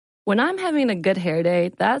When I'm having a good hair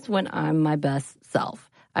day, that's when I'm my best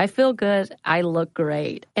self. I feel good, I look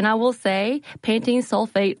great. And I will say, Pantene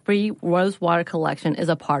Sulfate-Free Rose Water Collection is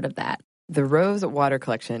a part of that. The Rose Water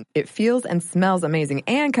Collection. It feels and smells amazing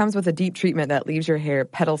and comes with a deep treatment that leaves your hair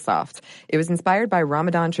petal soft. It was inspired by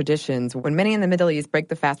Ramadan traditions when many in the Middle East break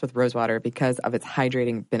the fast with rose water because of its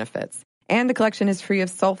hydrating benefits. And the collection is free of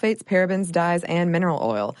sulfates, parabens, dyes, and mineral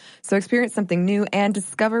oil. So experience something new and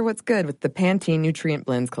discover what's good with the Pantene Nutrient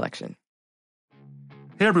Blends collection.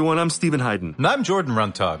 Hey everyone, I'm Stephen Hayden. And I'm Jordan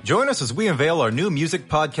Runtagh. Join us as we unveil our new music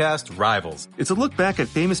podcast, Rivals. It's a look back at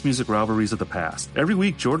famous music rivalries of the past. Every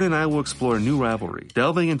week, Jordan and I will explore a new rivalry,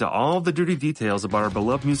 delving into all the dirty details about our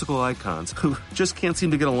beloved musical icons who just can't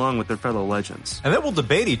seem to get along with their fellow legends. And then we'll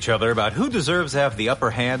debate each other about who deserves to have the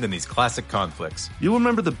upper hand in these classic conflicts. You'll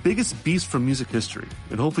remember the biggest beasts from music history,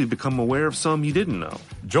 and hopefully become aware of some you didn't know.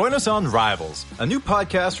 Join us on Rivals, a new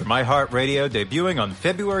podcast from iHeartRadio debuting on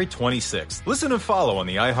February 26th. Listen and follow on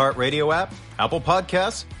the iHeartRadio app, Apple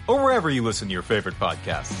Podcasts, or wherever you listen to your favorite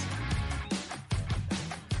podcasts.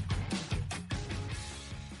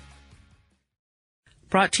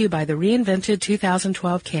 Brought to you by the reinvented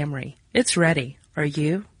 2012 Camry. It's ready. Are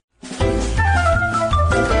you?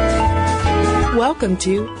 Welcome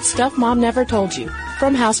to Stuff Mom Never Told You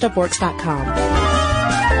from HowStuffWorks.com.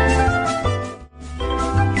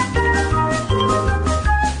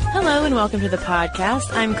 Hello and welcome to the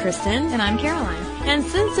podcast. I'm Kristen. And I'm Caroline. And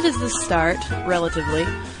since it is the start, relatively,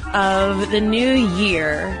 of the new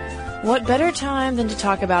year, what better time than to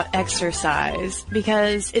talk about exercise?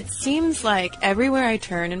 Because it seems like everywhere I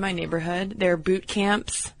turn in my neighborhood, there are boot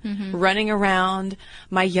camps running around.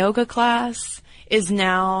 My yoga class is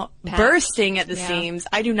now bursting at the seams.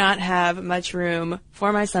 I do not have much room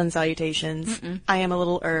for my sun salutations. I am a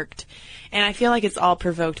little irked. And I feel like it's all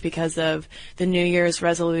provoked because of the New Year's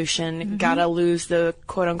resolution, gotta lose the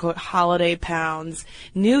quote-unquote holiday pounds,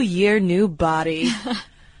 new year, new body.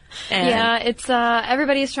 Yeah, it's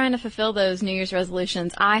everybody's trying to fulfill those New Year's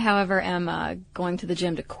resolutions. I, however, am going to the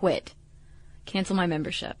gym to quit. Cancel my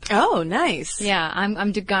membership. Oh, nice. Yeah, I'm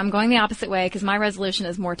going the opposite way because my resolution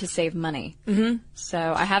is more to save money. So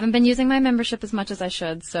I haven't been using my membership as much as I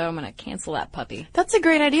should, so I'm going to cancel that puppy. That's a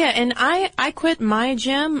great idea. And I quit my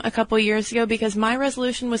gym a couple years ago because my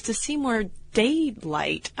resolution was to see more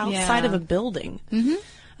daylight outside of a building.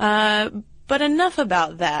 But enough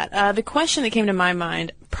about that. The question that came to my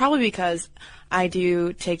mind, probably because I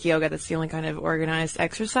do take yoga. That's the only kind of organized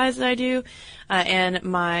exercise that I do. And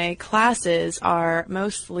my classes are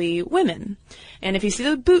mostly women. And if you see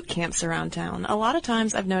the boot camps around town, a lot of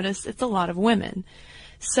times I've noticed it's a lot of women.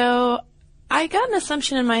 So I got an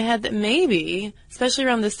assumption in my head that maybe, especially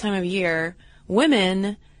around this time of year,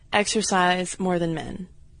 women exercise more than men.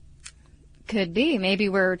 Could be. Maybe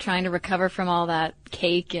we're trying to recover from all that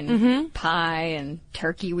cake and pie and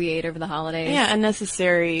turkey we ate over the holidays. Yeah,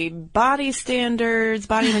 unnecessary body image standards,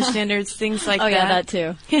 things like that. Oh, yeah, that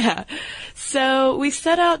too. Yeah. So we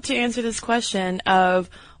set out to answer this question of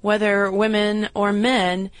whether women or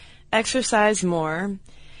men exercise more.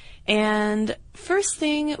 And first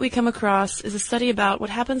thing we come across is a study about what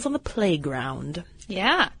happens on the playground.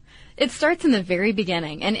 Yeah. It starts in the very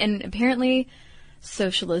beginning. And apparently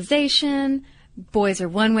socialization, boys are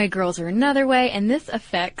one way, girls are another way, and this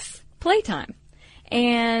affects playtime.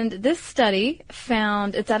 And this study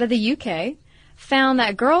found, it's out of the UK, found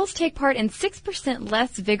that girls take part in 6%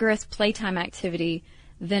 less vigorous playtime activity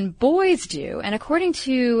than boys do. And according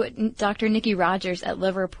to Dr. Nikki Rogers at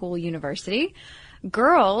Liverpool University,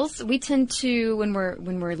 girls, we tend to, when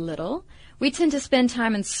we're little, we tend to spend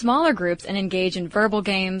time in smaller groups and engage in verbal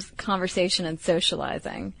games, conversation, and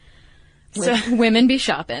socializing. So, women be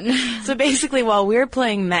shopping. So basically, while we're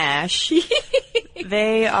playing MASH,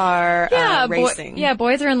 they are racing.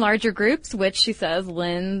 Boys are in larger groups, which she says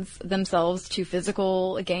lends themselves to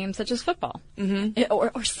physical games such as football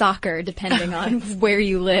or soccer, depending on where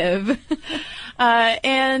you live.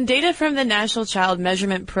 And data from the National Child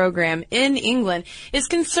Measurement Program in England is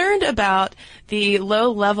concerned about the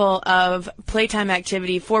low level of playtime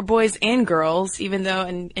activity for boys and girls, even though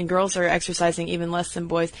and girls are exercising even less than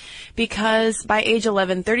boys, because by age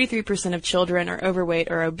 11, 33% of children are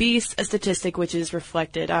overweight or obese, a statistic which is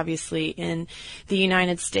reflected, obviously, in the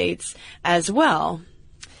United States as well.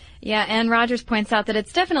 Yeah, and Rogers points out that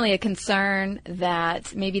it's definitely a concern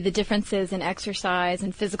that maybe the differences in exercise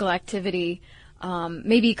and physical activity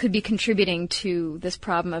maybe could be contributing to this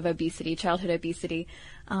problem of obesity, childhood obesity,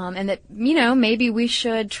 and that, maybe we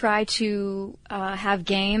should try to have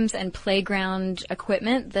games and playground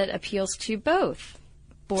equipment that appeals to both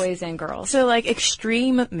boys and girls. So like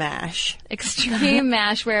extreme MASH. Extreme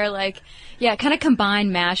MASH where kind of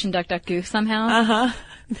combine MASH and DuckDuckGoose somehow.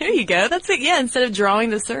 There you go. That's it. Yeah, instead of drawing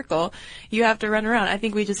the circle, you have to run around. I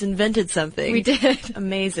think we just invented something. We did.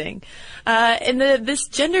 Amazing. And this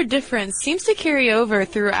gender difference seems to carry over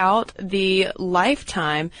throughout the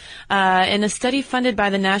lifetime. In a study funded by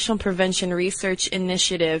the National Prevention Research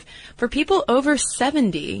Initiative, for people over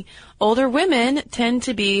 70, older women tend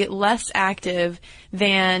to be less active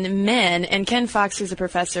than men. And Ken Fox, who's a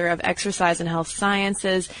professor of exercise and health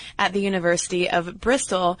sciences at the University of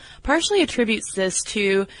Bristol, partially attributes this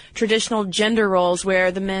to traditional gender roles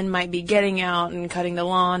where the men might be getting out and cutting the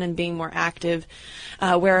lawn and being more active,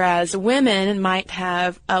 whereas women might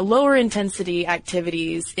have lower intensity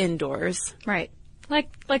activities indoors. Right.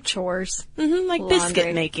 Like chores. Mm-hmm, like Laundry.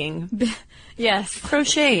 biscuit making. Yes.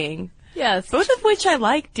 Crocheting. Yes. Both of which I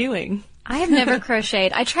like doing. I have never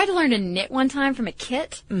crocheted. I tried to learn to knit one time from a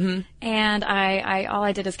kit, and I all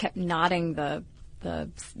I did is kept knotting the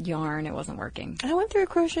yarn. It wasn't working. I went through a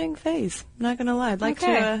crocheting phase. Not gonna lie, I'd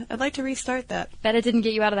like to restart that. Bet it didn't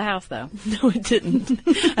get you out of the house, though. No, it didn't.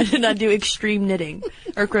 I did not do extreme knitting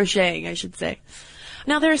or crocheting, I should say.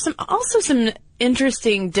 Now there are also some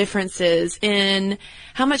interesting differences in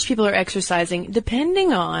how much people are exercising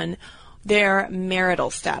depending on their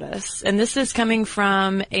marital status. And this is coming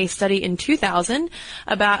from a study in 2000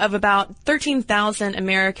 of about 13,000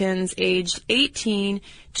 Americans aged 18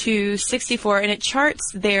 to 64, and it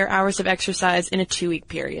charts their hours of exercise in a 2-week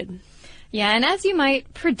period. Yeah, and as you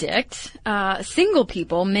might predict, single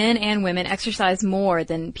people, men and women, exercise more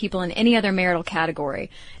than people in any other marital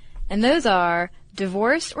category. And those are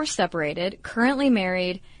divorced or separated, currently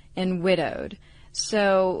married, and widowed.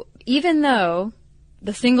 So even though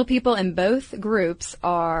the single people in both groups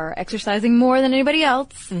are exercising more than anybody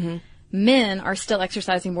else, men are still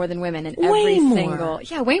exercising more than women in every single...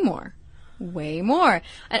 Yeah, way more. Way more.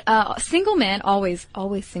 Single men, always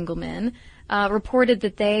single men, reported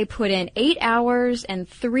that they put in 8 hours and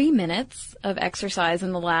 3 minutes of exercise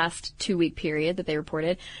in the last 2-week period that they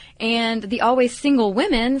reported. And the always single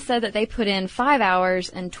women said that they put in 5 hours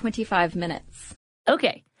and 25 minutes.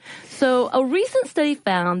 Okay. So a recent study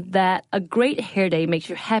found that a great hair day makes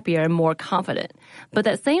you happier and more confident. But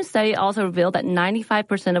that same study also revealed that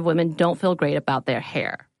 95% of women don't feel great about their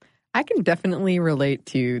hair. I can definitely relate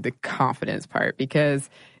to the confidence part because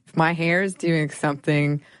if my hair is doing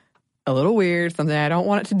something a little weird, something I don't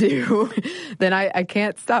want it to do, then I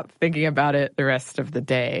can't stop thinking about it the rest of the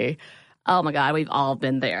day. Oh my God, we've all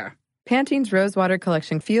been there. Pantene's Rosewater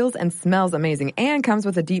collection feels and smells amazing and comes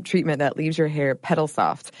with a deep treatment that leaves your hair petal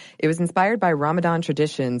soft. It was inspired by Ramadan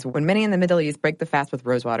traditions when many in the Middle East break the fast with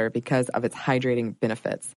rosewater because of its hydrating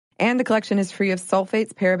benefits. And the collection is free of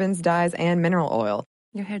sulfates, parabens, dyes, and mineral oil.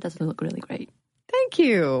 Your hair does look really great. Thank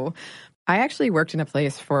you. I actually worked in a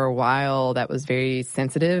place for a while that was very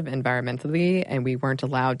sensitive environmentally, and we weren't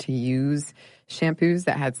allowed to use shampoos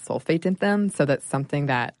that had sulfate in them, so that's something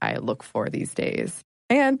that I look for these days.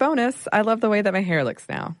 And bonus, I love the way that my hair looks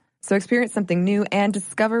now. So experience something new and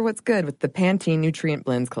discover what's good with the Pantene Nutrient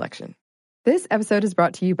Blends collection. This episode is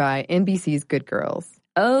brought to you by NBC's Good Girls.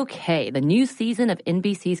 Okay, the new season of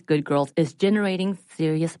NBC's Good Girls is generating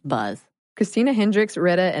serious buzz. Christina Hendricks,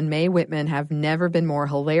 Retta, and Mae Whitman have never been more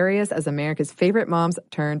hilarious as America's favorite moms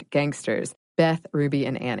turned gangsters, Beth, Ruby,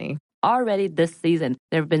 and Annie. Already this season,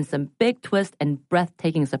 there have been some big twists and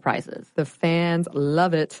breathtaking surprises. The fans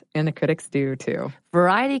love it, and the critics do, too.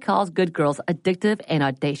 Variety calls Good Girls addictive and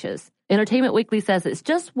audacious. Entertainment Weekly says it's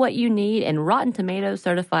just what you need, and Rotten Tomatoes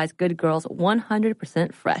certifies Good Girls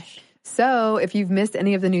 100% fresh. So, if you've missed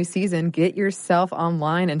any of the new season, get yourself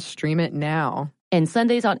online and stream it now. And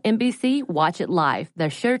Sundays on NBC, watch it live.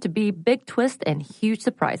 There's sure to be big twists and huge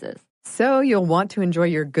surprises. So you'll want to enjoy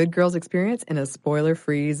your Good Girls experience in a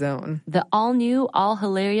spoiler-free zone. The all-new,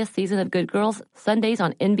 all-hilarious season of Good Girls, Sundays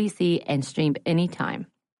on NBC and streamed anytime.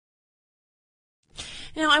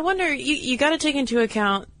 Now, I wonder, you got to take into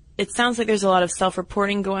account, it sounds like there's a lot of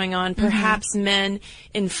self-reporting going on. Perhaps men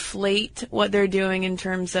inflate what they're doing in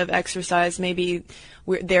terms of exercise. Maybe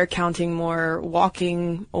they're counting more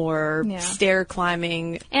walking or stair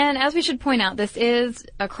climbing. And as we should point out, this is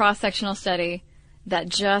a cross-sectional study that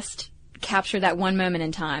just captured that one moment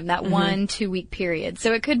in time, that 1 2-week period.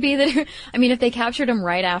 So it could be that, I mean, if they captured them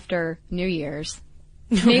right after New Year's,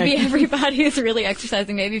 maybe everybody is really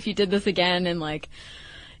exercising. Maybe if you did this again in like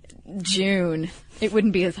June, It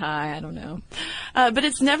wouldn't be as high, I don't know. But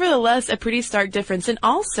it's nevertheless a pretty stark difference, and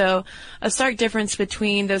also a stark difference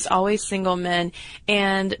between those always single men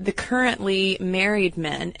and the currently married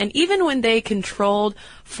men. And even when they controlled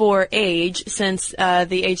for age, since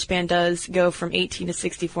the age span does go from 18 to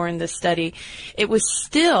 64 in this study, it was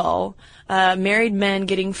still married men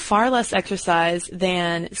getting far less exercise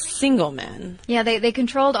than single men. Yeah, they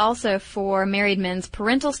controlled also for married men's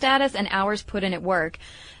parental status and hours put in at work.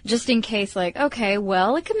 Just in case, like, okay,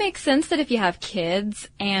 well, it could make sense that if you have kids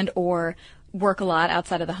and or work a lot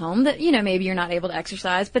outside of the home that, you know, maybe you're not able to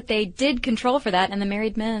exercise, but they did control for that, and the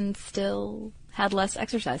married men still had less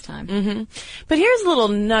exercise time. Mm-hmm. But here's a little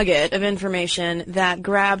nugget of information that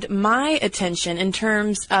grabbed my attention in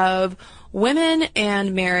terms of women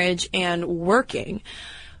and marriage and working.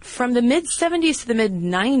 From the mid-70s to the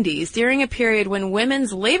mid-90s, during a period when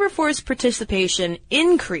women's labor force participation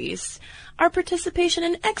increased, our participation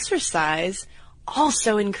in exercise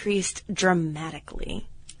also increased dramatically.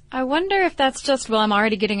 I wonder if that's just, well, I'm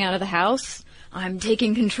already getting out of the house. I'm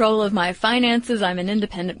taking control of my finances. I'm an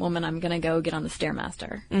independent woman. I'm going to go get on the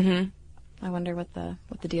Stairmaster. Mm-hmm. I wonder what the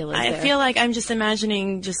deal is I there. feel like I'm just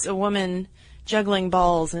imagining just a woman juggling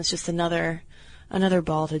balls, and it's just another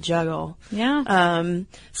ball to juggle. Yeah.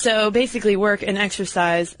 So basically work and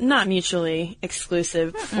exercise, not mutually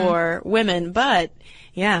exclusive for women, but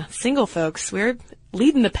yeah, single folks, we're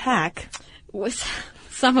leading the pack.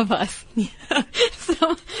 Some of us.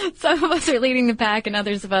 Some of us are leading the pack, and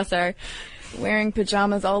others of us are wearing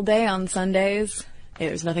pajamas all day on Sundays. Hey,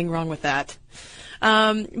 there's nothing wrong with that.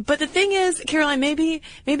 But the thing is, Caroline, maybe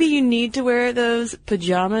you need to wear those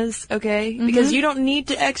pajamas, okay? Mm-hmm. Because you don't need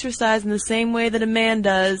to exercise in the same way that a man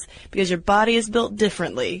does, because your body is built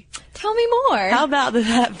differently. Tell me more. How about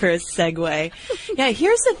that for a segue? Yeah,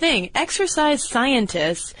 here's the thing. Exercise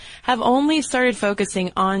scientists have only started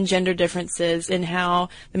focusing on gender differences in how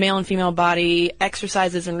the male and female body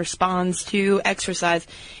exercises and responds to exercise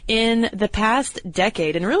in the past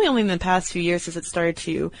decade, and really only in the past few years as it started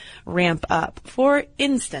to ramp up. For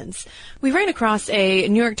instance, we ran across a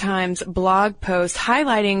New York Times blog post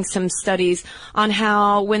highlighting some studies on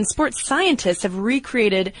how when sports scientists have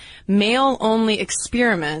recreated male-only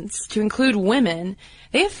experiments to include women,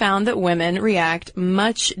 they have found that women react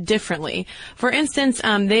much differently. For instance,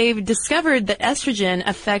 they've discovered that estrogen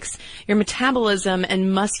affects your metabolism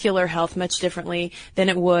and muscular health much differently than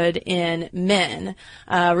it would in men.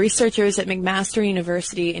 Researchers at McMaster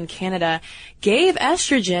University in Canada gave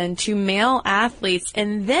estrogen to male athletes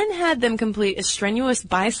and then had them complete a strenuous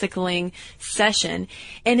bicycling session,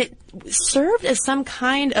 and it served as some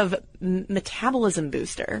kind of metabolism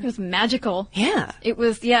booster. It was magical. Yeah. It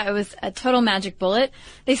was a total magic bullet.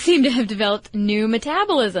 They seem to have developed new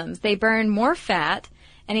metabolisms. They burn more fat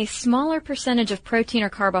and a smaller percentage of protein or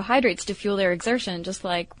carbohydrates to fuel their exertion, just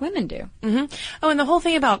like women do. Mm-hmm. Oh, and the whole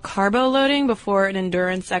thing about carbo loading before an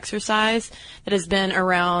endurance exercise that has been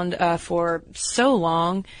around for so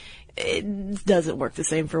long, it doesn't work the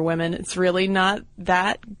same for women. It's really not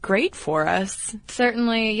that great for us.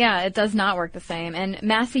 Certainly, yeah, it does not work the same. And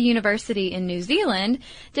Massey University in New Zealand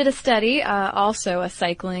did a study, also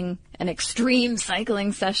an extreme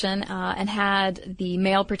cycling session, and had the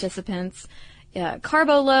male participants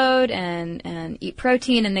carbo load and eat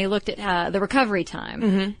protein, and they looked at the recovery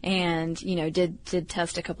time, and did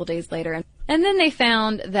test a couple days later, and then they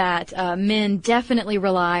found that men definitely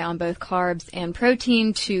rely on both carbs and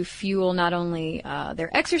protein to fuel not only their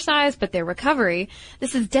exercise but their recovery.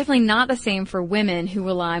 This is definitely not the same for women, who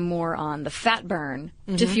rely more on the fat burn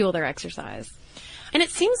to fuel their exercise. And it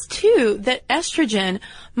seems too that estrogen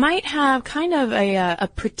might have kind of a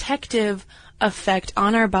protective effect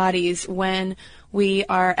on our bodies when we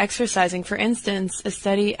are exercising. For instance, a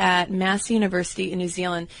study at Massey University in New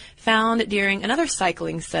Zealand found during another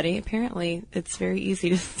cycling study, apparently it's very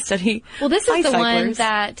easy to study. Well, this is the one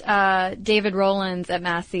cyclers. that David Rowlands at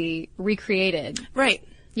Massey recreated. Right.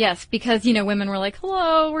 Yes, because, women were like,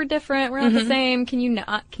 hello, we're different, we're not the same. Can you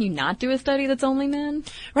not do a study that's only men?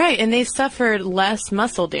 Right, and they suffered less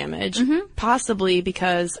muscle damage, possibly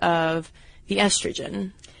because of the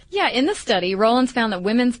estrogen. Yeah, in the study, Rowlands found that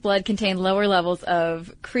women's blood contained lower levels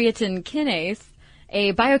of creatine kinase,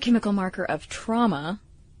 a biochemical marker of trauma,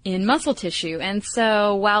 in muscle tissue. And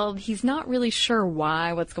so while he's not really sure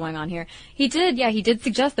what's going on here, he did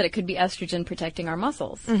suggest that it could be estrogen protecting our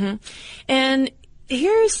muscles. Mm-hmm. And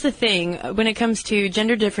here's the thing when it comes to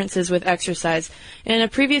gender differences with exercise. In a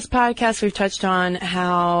previous podcast, we've touched on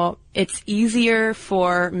how it's easier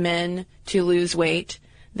for men to lose weight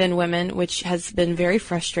than women, which has been very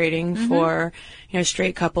frustrating for,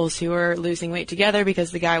 straight couples who are losing weight together,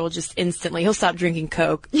 because the guy will just he'll stop drinking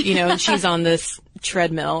Coke, and she's on this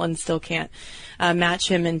treadmill and still can't match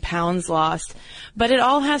him in pounds lost. But it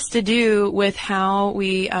all has to do with how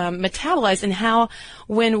we metabolize, and how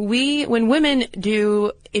when women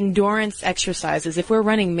do endurance exercises, if we're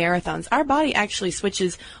running marathons, our body actually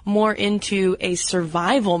switches more into a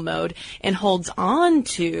survival mode and holds on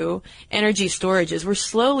to energy storages. We're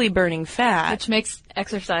slowly burning fat. Which makes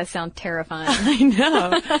exercise sound terrifying. I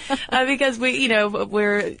know. Because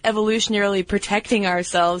we're evolutionarily protecting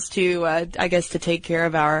ourselves to, I guess, to take care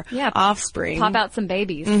of our offspring. Pop out some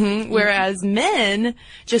babies. Mm-hmm. Whereas men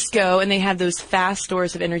just go and they have those fast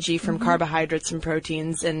stores of energy from carbohydrates and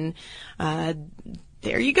proteins, and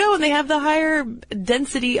there you go. And they have the higher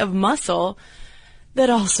density of muscle that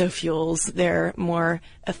also fuels their more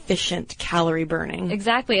efficient calorie burning.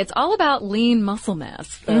 Exactly. It's all about lean muscle mass,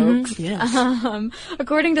 folks. Mm-hmm. Yes.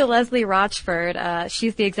 According to Leslie Rochford,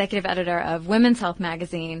 she's the executive editor of Women's Health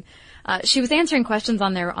magazine. She was answering questions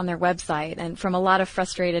on their website, and from a lot of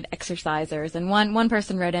frustrated exercisers. And one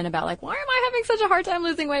person wrote in about, like, why am I having such a hard time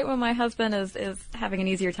losing weight when my husband is having an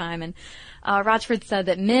easier time? And Rochford said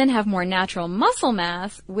that men have more natural muscle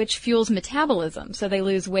mass, which fuels metabolism, so they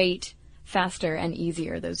lose weight faster and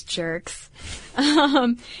easier, those jerks.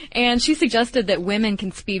 And she suggested that women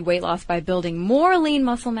can speed weight loss by building more lean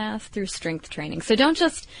muscle mass through strength training. So don't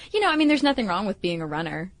just, there's nothing wrong with being a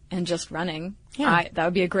runner and just running. Yeah. That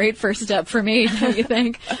would be a great first step for me, don't you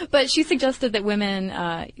think? But she suggested that women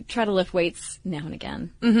try to lift weights now and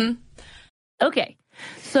again. Mm-hmm. Okay.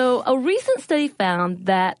 So a recent study found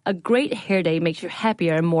that a great hair day makes you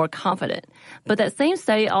happier and more confident. But that same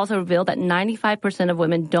study also revealed that 95% of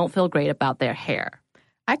women don't feel great about their hair.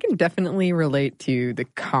 I can definitely relate to the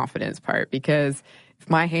confidence part, because if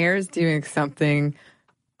my hair is doing something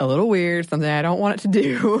a little weird, something I don't want it to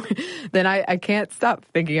do, then I can't stop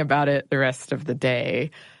thinking about it the rest of the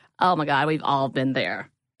day. Oh my God, we've all been there.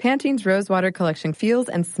 Pantene's Rosewater collection feels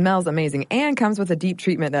and smells amazing and comes with a deep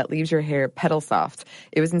treatment that leaves your hair petal soft.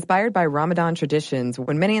 It was inspired by Ramadan traditions,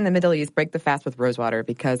 when many in the Middle East break the fast with rosewater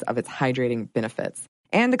because of its hydrating benefits.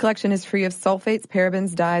 And the collection is free of sulfates,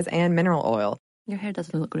 parabens, dyes, and mineral oil. Your hair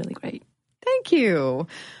does look really great. Thank you.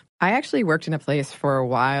 I actually worked in a place for a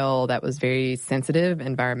while that was very sensitive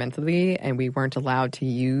environmentally, and we weren't allowed to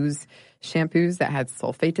use shampoos that had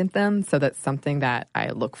sulfate in them, so that's something that I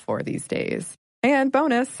look for these days. And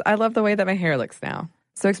bonus, I love the way that my hair looks now.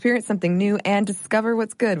 So experience something new and discover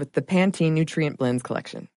what's good with the Pantene Nutrient Blends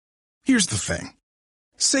collection. Here's the thing.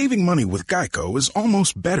 Saving money with Geico is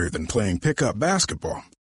almost better than playing pickup basketball.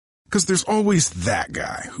 Because there's always that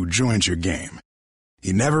guy who joins your game.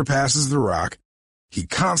 He never passes the rock, he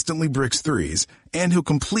constantly bricks threes, and he'll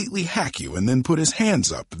completely hack you and then put his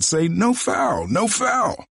hands up and say, "No foul, no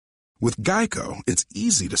foul." With Geico, it's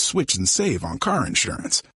easy to switch and save on car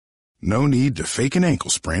insurance. No need to fake an ankle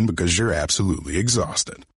sprain because you're absolutely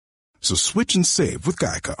exhausted. So switch and save with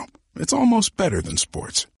Geico. It's almost better than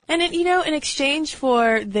sports. And in exchange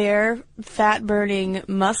for their fat-burning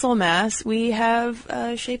muscle mass, we have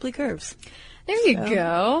shapely curves. There you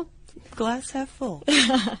go. Glass half full.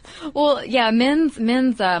 Well, yeah, men's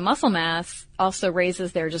muscle mass also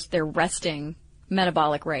raises their resting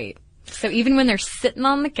metabolic rate. So even when they're sitting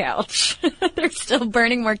on the couch, they're still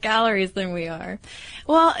burning more calories than we are.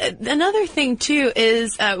 Well, another thing, too,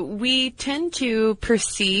 is we tend to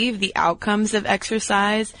perceive the outcomes of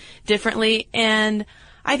exercise differently, and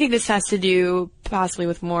I think this has to do possibly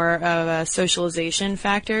with more of socialization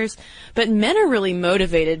factors, but men are really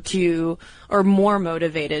motivated or more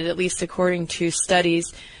motivated, at least according to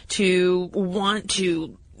studies, to want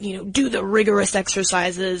to do the rigorous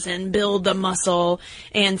exercises and build the muscle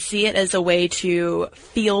and see it as a way to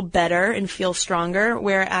feel better and feel stronger,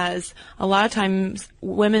 whereas a lot of times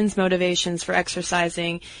women's motivations for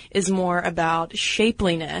exercising is more about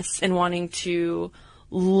shapeliness and wanting to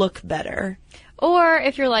look better. Or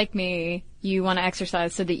if you're like me, you want to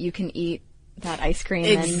exercise so that you can eat that ice cream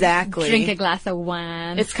exactly. and drink a glass of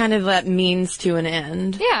wine. It's kind of that means to an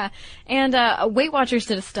end. Yeah. And Weight Watchers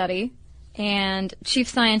did a study, and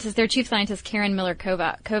their chief scientist Karen Miller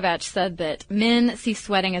Kovach said that men see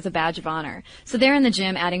sweating as a badge of honor. So they're in the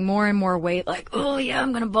gym adding more and more weight, like, oh yeah,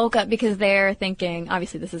 I'm going to bulk up, because they're thinking,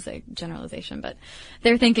 obviously this is a generalization, but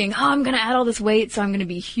they're thinking, oh, I'm going to add all this weight, so I'm going to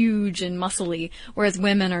be huge and muscly. Whereas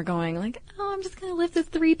women are going like, oh, I'm just going to lift this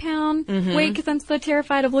 3-pound weight because I'm so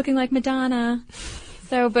terrified of looking like Madonna.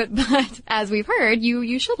 So, but as we've heard,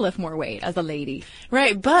 you should lift more weight as a lady.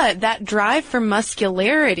 Right, but that drive for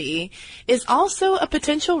muscularity is also a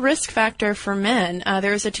potential risk factor for men.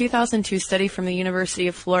 There was a 2002 study from the University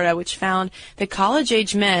of Florida which found that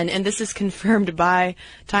college-age men, and this is confirmed by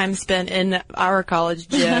time spent in our college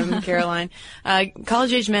gym, Caroline,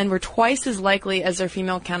 college-age men were twice as likely as their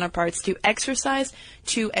female counterparts to exercise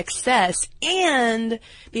to excess and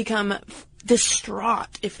become distraught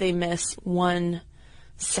if they miss one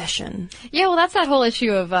session. Yeah, well, that's that whole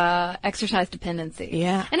issue of exercise dependency.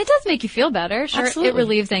 Yeah. And it does make you feel better. Sure, Absolutely. It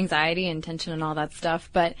relieves anxiety and tension and all that stuff,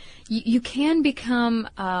 but you can become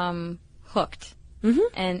hooked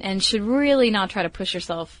and should really not try to push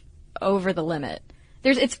yourself over the limit.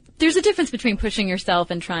 There's a difference between pushing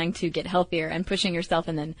yourself and trying to get healthier and pushing yourself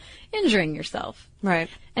and then injuring yourself. Right.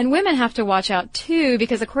 And women have to watch out too,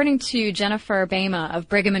 because according to Jennifer Bama of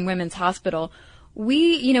Brigham and Women's Hospital,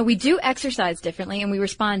 we do exercise differently and we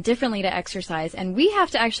respond differently to exercise, and we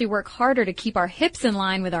have to actually work harder to keep our hips in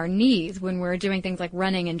line with our knees when we're doing things like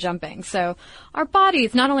running and jumping. So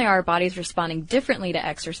not only are our bodies responding differently to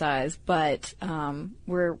exercise, but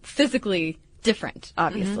we're physically different,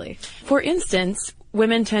 obviously. For instance,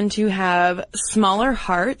 women tend to have smaller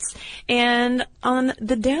hearts, and on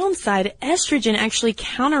the downside, estrogen actually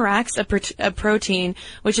counteracts a protein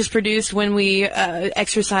which is produced when we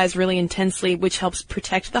exercise really intensely, which helps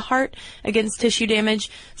protect the heart against tissue damage.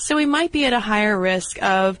 So we might be at a higher risk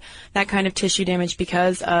of that kind of tissue damage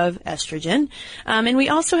because of estrogen. And we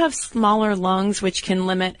also have smaller lungs, which can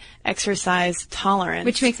limit exercise tolerance.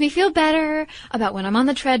 Which makes me feel better about when I'm on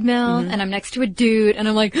the treadmill and I'm next to a dude and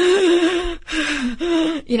I'm like,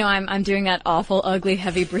 I'm doing that awful, ugly,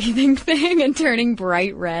 heavy breathing thing and turning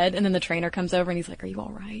bright red, and then the trainer comes over and he's like, "Are you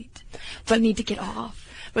all right? But you need to get off."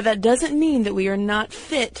 But that doesn't mean that we are not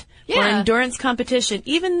fit for endurance competition,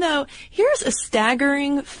 even though here's a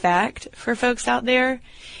staggering fact for folks out there.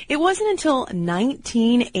 It wasn't until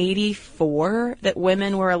 1984 that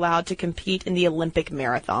women were allowed to compete in the Olympic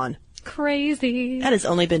marathon. Crazy. That has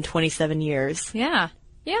only been 27 years. Yeah.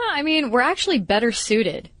 Yeah, I mean, we're actually better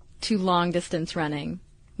suited to long-distance running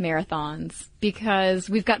marathons because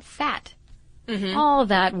we've got fat. All of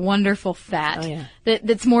that wonderful fat. Oh, yeah.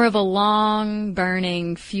 That's more of a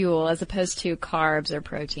long-burning fuel as opposed to carbs or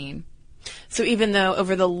protein. So even though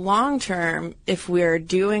over the long term, if we're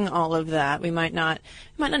doing all of that, we might not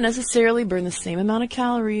necessarily burn the same amount of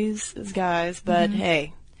calories as guys, but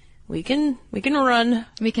hey, we can run.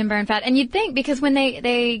 We can burn fat. And you'd think, because when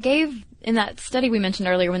they gave, in that study we mentioned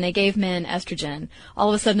earlier, when they gave men estrogen, all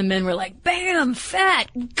of a sudden the men were like, bam,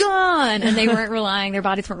 fat, gone! And their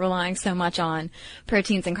bodies weren't relying so much on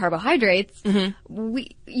proteins and carbohydrates.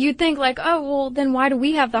 You'd think like, oh, well, then why do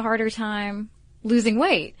we have the harder time losing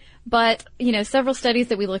weight? But, several studies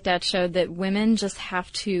that we looked at showed that women just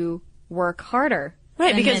have to work harder.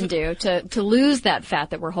 Right, than men do to lose that fat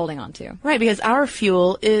that we're holding on to. Right, because our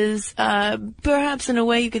fuel is perhaps in a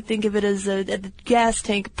way you could think of it as a gas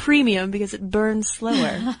tank premium because it burns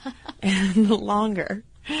slower and longer.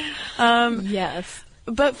 Yes.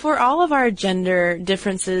 But for all of our gender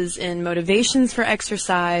differences in motivations for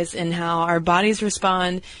exercise and how our bodies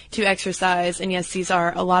respond to exercise, and yes, these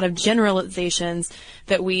are a lot of generalizations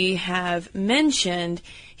that we have mentioned,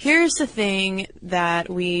 here's the thing that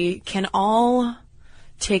we can all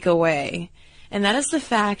take away, and that is the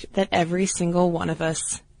fact that every single one of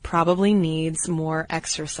us probably needs more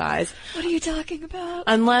exercise. What are you talking about?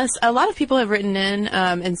 Unless a lot of people have written in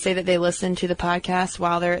and say that they listen to the podcast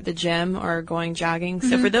while they're at the gym or going jogging.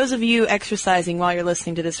 So for those of you exercising while you're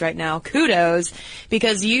listening to this right now, kudos,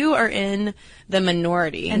 because you are in the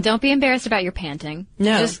minority. And don't be embarrassed about your panting.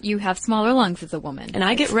 No. You have smaller lungs as a woman. And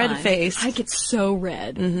I get red-faced. I get so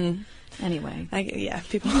red. Anyway.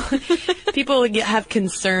 People have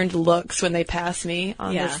concerned looks when they pass me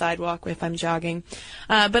on the sidewalk if I'm jogging.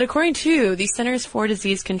 But according to the Centers for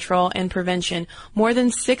Disease Control and Prevention, more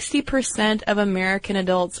than 60% of American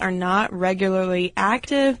adults are not regularly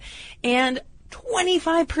active, and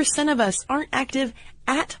 25% of us aren't active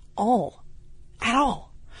at all. At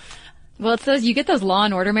all. Well, it says you get those Law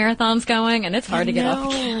and Order marathons going, and it's hard to get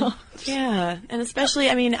off the couch. Yeah, and especially,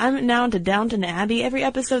 I'm now into Downton Abbey. Every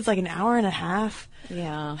episode's like an hour and a half.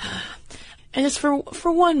 Yeah. And just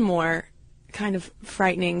for one more kind of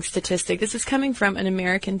frightening statistic, this is coming from an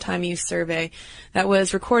American Time Use survey that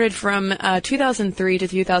was recorded from 2003 to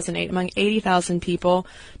 2008 among 80,000 people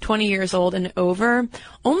 20 years old and over.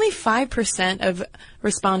 Only 5% of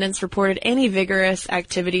respondents reported any vigorous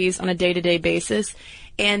activities on a day-to-day basis.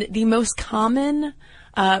 And the most common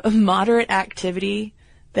moderate activity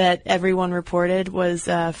that everyone reported was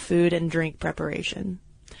food and drink preparation.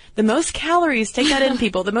 The most calories, take that in,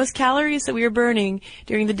 people, the most calories that we are burning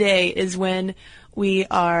during the day is when we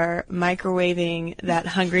are microwaving that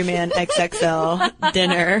Hungry Man XXL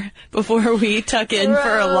dinner before we tuck in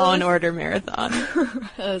for a Law and Order marathon.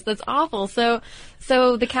 That's awful. So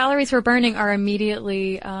the calories we're burning are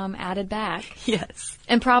immediately added back. Yes.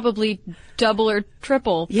 And probably double or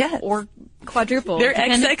triple. Yes. Or quadruple. They're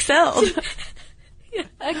XXL. Yeah,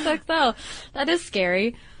 XXL. That is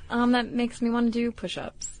scary. That makes me want to do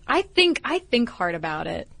push-ups. I think hard about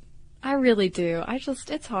it. I really do.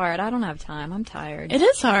 It's hard. I don't have time. I'm tired. It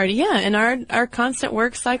is hard, yeah. And our constant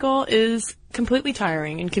work cycle is completely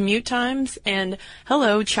tiring. And commute times and,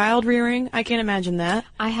 hello, child rearing. I can't imagine that.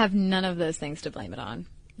 I have none of those things to blame it on.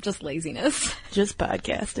 Just laziness. Just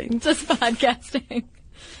podcasting. Just podcasting.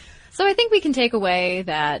 So I think we can take away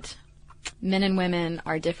that men and women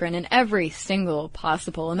are different in every single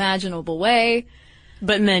possible, imaginable way.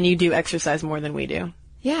 But men, you do exercise more than we do.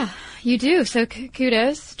 Yeah, you do. So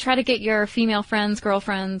kudos. Try to get your female friends,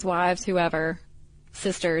 girlfriends, wives, whoever,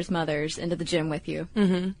 sisters, mothers, into the gym with you.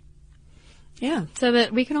 Mm-hmm. Yeah. So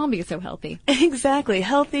that we can all be so healthy. Exactly.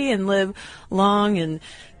 Healthy and live long and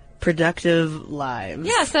productive lives.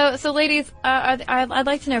 Yeah, so ladies, I'd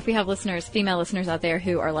like to know if we have listeners, female listeners out there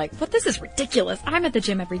who are like, "What? This is ridiculous. I'm at the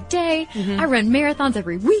gym every day. I run marathons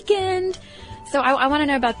every weekend." So I want to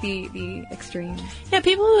know about the extreme. Yeah,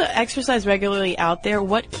 people who exercise regularly out there,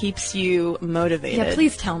 what keeps you motivated? Yeah,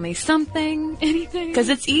 please tell me something, anything. Because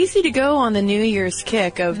it's easy to go on the New Year's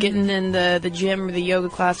kick of getting in the gym or the yoga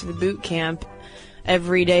class or the boot camp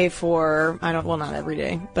every day for, not every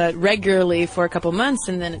day, but regularly for a couple months,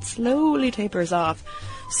 and then it slowly tapers off.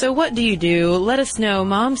 So what do? Let us know.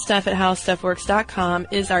 momstuff@howstuffworks.com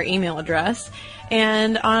is our email address.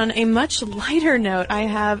 And on a much lighter note, I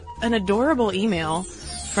have an adorable email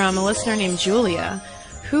from a listener named Julia,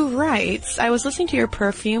 who writes, I was listening to your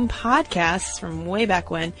perfume podcast from way back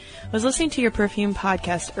when. I was listening to your perfume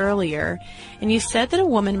podcast earlier, and you said that a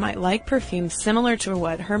woman might like perfume similar to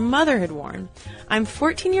what her mother had worn. I'm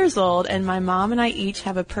 14 years old, and my mom and I each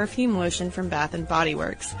have a perfume lotion from Bath & Body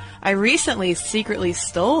Works. I recently secretly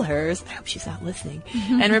stole hers, I hope she's not listening,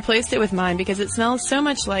 and replaced it with mine because it smells so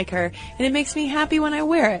much like her, and it makes me happy when I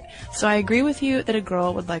wear it. So I agree with you that a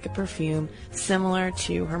girl would like a perfume similar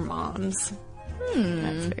to her mom's.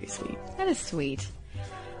 That's very sweet. That is sweet.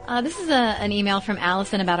 This is an email from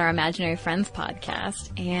Allison about our Imaginary Friends podcast,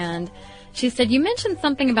 and she said, you mentioned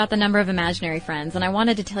something about the number of imaginary friends, and I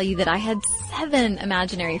wanted to tell you that I had 7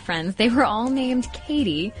 imaginary friends. They were all named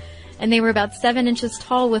Katie, and they were about 7 inches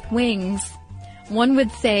tall with wings. One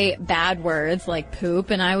would say bad words like poop,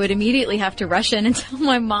 and I would immediately have to rush in and tell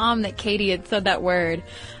my mom that Katie had said that word.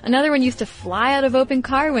 Another one used to fly out of open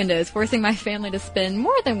car windows, forcing my family to spend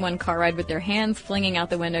more than one car ride with their hands flinging out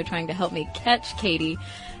the window trying to help me catch Katie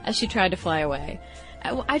as she tried to fly away.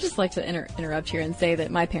 I just like to interrupt here and say that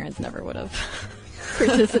my parents never would have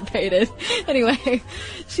participated. Anyway,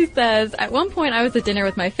 she says, at one point I was at dinner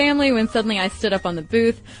with my family when suddenly I stood up on the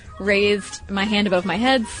booth, raised my hand above my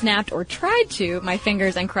head, snapped or tried to my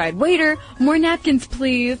fingers and cried, "Waiter, more napkins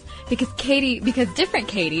please," because different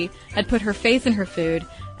Katie had put her face in her food,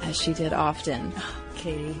 as she did often.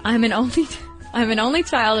 Katie. I'm an only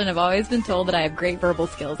child and have always been told that I have great verbal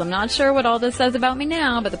skills. I'm not sure what all this says about me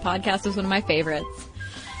now, but the podcast was one of my favorites.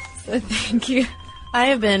 So thank you. I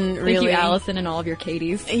have been really... Thank you, Allison, and all of your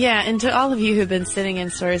Katies. Yeah, and to all of you who've been sending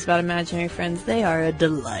in stories about imaginary friends, they are a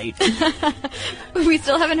delight. We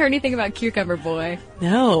still haven't heard anything about Cucumber Boy.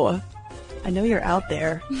 No. I know you're out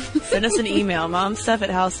there. Send us an email,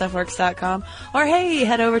 momstuff@howstuffworks.com, or hey,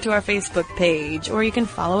 head over to our Facebook page, or you can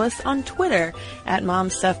follow us on Twitter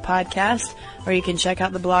 @MomStuffPodcast, or you can check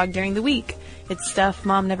out the blog during the week. It's Stuff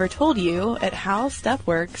Mom Never Told You at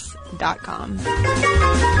howstuffworks.com.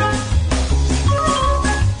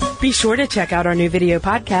 Be sure to check out our new video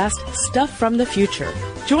podcast, Stuff from the Future.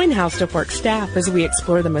 Join How Stuff Works staff as we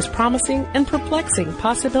explore the most promising and perplexing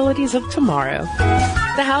possibilities of tomorrow.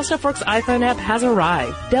 The How Stuff Works iPhone app has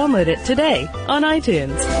arrived. Download it today on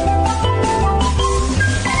iTunes.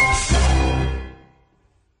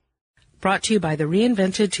 Brought to you by the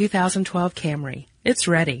reinvented 2012 Camry. It's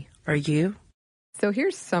ready. Are you? So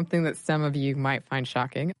here's something that some of you might find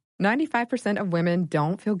shocking. 95% of women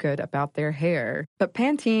don't feel good about their hair, but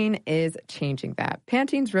Pantene is changing that.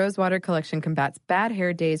 Pantene's Rosewater collection combats bad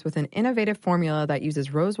hair days with an innovative formula that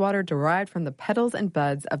uses rosewater derived from the petals and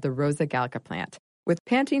buds of the Rosa gallica plant. With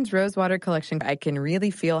Pantene's Rosewater collection, I can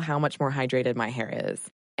really feel how much more hydrated my hair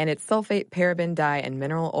is. And it's sulfate, paraben, dye, and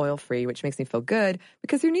mineral oil free, which makes me feel good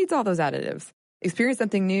because who needs all those additives? Experience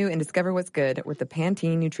something new and discover what's good with the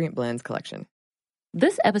Pantene Nutrient Blends collection.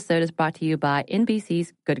 This episode is brought to you by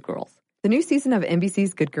NBC's Good Girls. The new season of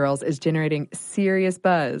NBC's Good Girls is generating serious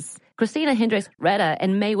buzz. Christina Hendricks, Retta,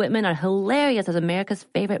 and Mae Whitman are hilarious as America's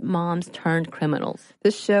favorite moms turned criminals.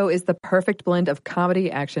 This show is the perfect blend of comedy,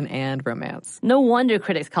 action, and romance. No wonder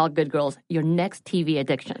critics call Good Girls your next TV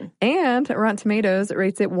addiction. And Rotten Tomatoes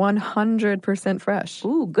rates it 100% fresh.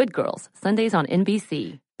 Ooh, Good Girls, Sundays on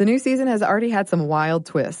NBC. The new season has already had some wild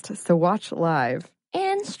twists, so watch live.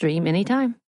 And stream anytime.